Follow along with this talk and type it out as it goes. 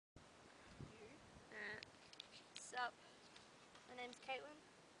name's Caitlin.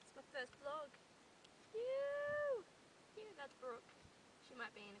 It's my first vlog. You! That's Brooke. She might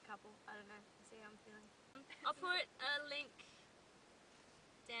be in a couple. I don't know. We'll see how I'm feeling. I'll put a link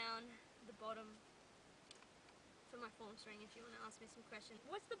down the bottom for my form string if you want to ask me some questions.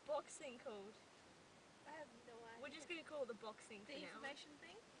 What's the box thing called? I have no idea. We're just going to call it the box thing for now. The information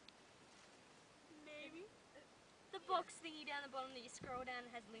thing? Maybe. The box thingy down the bottom that you scroll down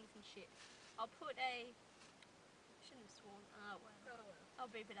and has links and shit. I'll put a... Shouldn't have sworn. Oh well. Oh well.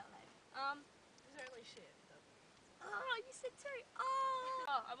 I'll beep it out later. There's only shit. Oh, you said sorry.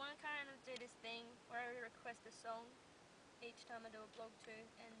 Oh, I want to kind of do this thing where I request a song each time I do a vlog too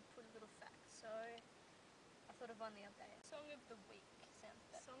and put a little fact. So I thought of one the other day. Song of the week sounds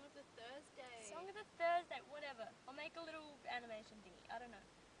better. Song of the Thursday. Song of the Thursday, whatever. I'll make a little animation thingy. I don't know.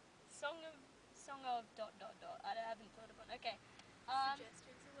 Song of dot dot dot. I haven't thought of one. Okay.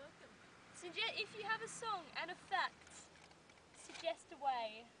 Suggestions are welcome. If you have a song and a fact, suggest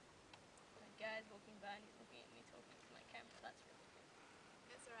away. The guy's walking by and he's looking at me talking to my camera. That's really good.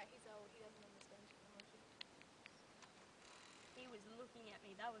 That's alright. He's old. He doesn't understand technology. He was looking at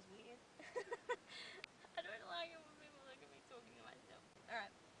me. That was weird. I don't like it when people look at me talking to myself. Alright.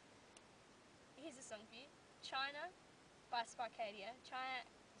 Here's a song for you. China by Sparkadia. China?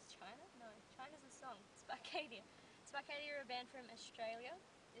 No. China's a song. Sparkadia. Sparkadia are a band from Australia.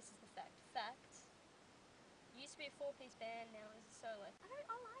 This is the fact. Fact. Used to be a 4-piece band, now it's a solo.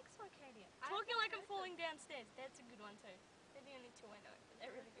 I like Sparkadia. Talking like I'm falling downstairs. That's a good one too. They're the only two I know, but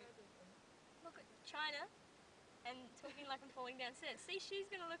they're really good. Look at China and Talking Like I'm Falling Downstairs. See,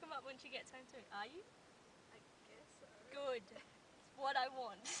 she's going to look them up when she gets home too. Are you? I guess so. Good. It's what I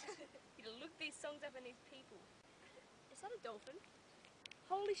want. You to look these songs up and these people. Is that a dolphin?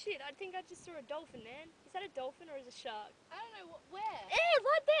 Holy shit, I think I just saw a dolphin, man. Is that a dolphin or is it a shark? I don't know where.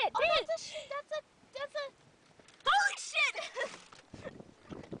 Right there! Oh, that's a... Holy shit!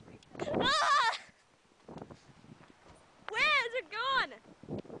 Ah! Where's it gone?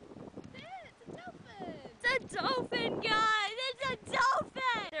 There, it's a dolphin. It's a dolphin, guys! It's a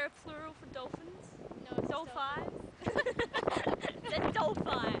dolphin! Is there a plural for dolphins? No, it's Dolphi? It's a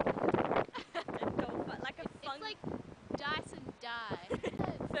Dolphi. A Dolphi. Like a fun... It's like dice and die.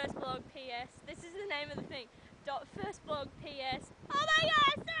 First blog PS. This is the name of the thing. First blog PS. Oh my god,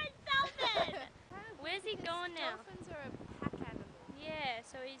 I saw a dolphin! Where's he going now? Dolphins are a pack animal. Yeah,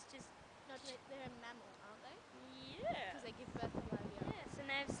 so he's just... They're a mammal, aren't they? Yeah. Because they give birth to live young. Yeah, so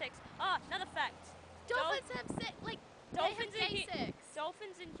they have sex. Oh, another fact. Dolphins have sex, like, dolphins they have gay sex.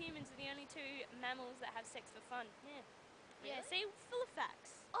 Dolphins and humans are the only two mammals that have sex for fun. Yeah. Really? Yeah, see, full of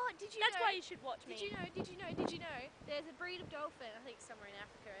facts. Oh, did you That's know? why you should watch me. Did you know? There's a breed of dolphin, I think somewhere in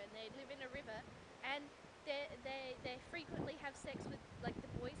Africa, and they live in a river, and they frequently have sex with, like, the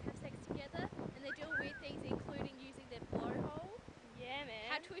boys have sex together, and they do weird things, including using their blowhole. Yeah, man.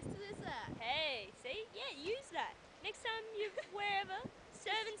 How twisted is that? Hey, see? Yeah, use that. Next time you're wherever,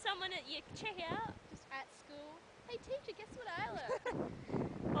 serving someone at your checkout. Just at school. Hey teacher, guess what I learned?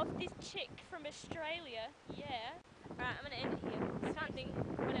 Of this chick from Australia. Yeah. Alright, I'm gonna end it here. I can't think.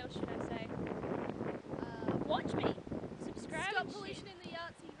 What else should I say? Watch me. Subscribe. Stop pollution in the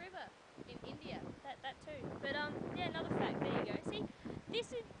Yangtze River in India. That too. But yeah, another fact. There you go. See,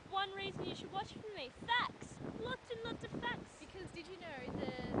 this is one reason you should watch for me. Facts. Lots and lots of facts. Because did you know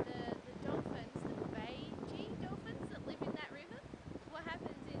the dolphins, the Beiji dolphins that live in that river? What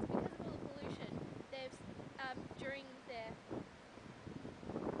happens is because of all the pollution, they've during their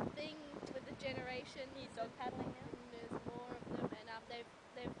thing with the generation. Are you dog paddling now? There's more of them, and they've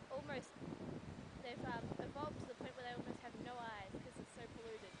evolved to the point where they almost have no eyes because it's so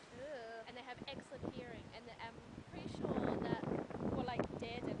polluted. Ugh. And they have excellent hearing, and I'm pretty sure that like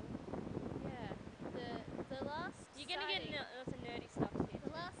Daredevil. yeah, the last You're gonna get lots of nerdy stuff here.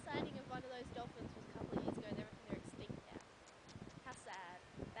 the last sighting of one of those dolphins was a couple of years ago. They reckon they're extinct now. How sad.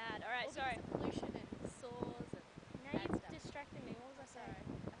 Bad. Alright, All sorry. because of pollution and sores and Now bad you've stuff. distracted me. What was I Sorry,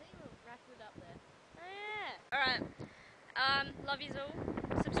 saying? I think you were wrapping it up there. Oh yeah. Alright. Love yous all.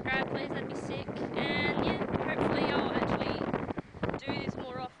 Subscribe please, that'd be sick. And yeah, hopefully I'll actually do this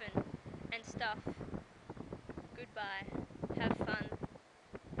more often and stuff. Goodbye.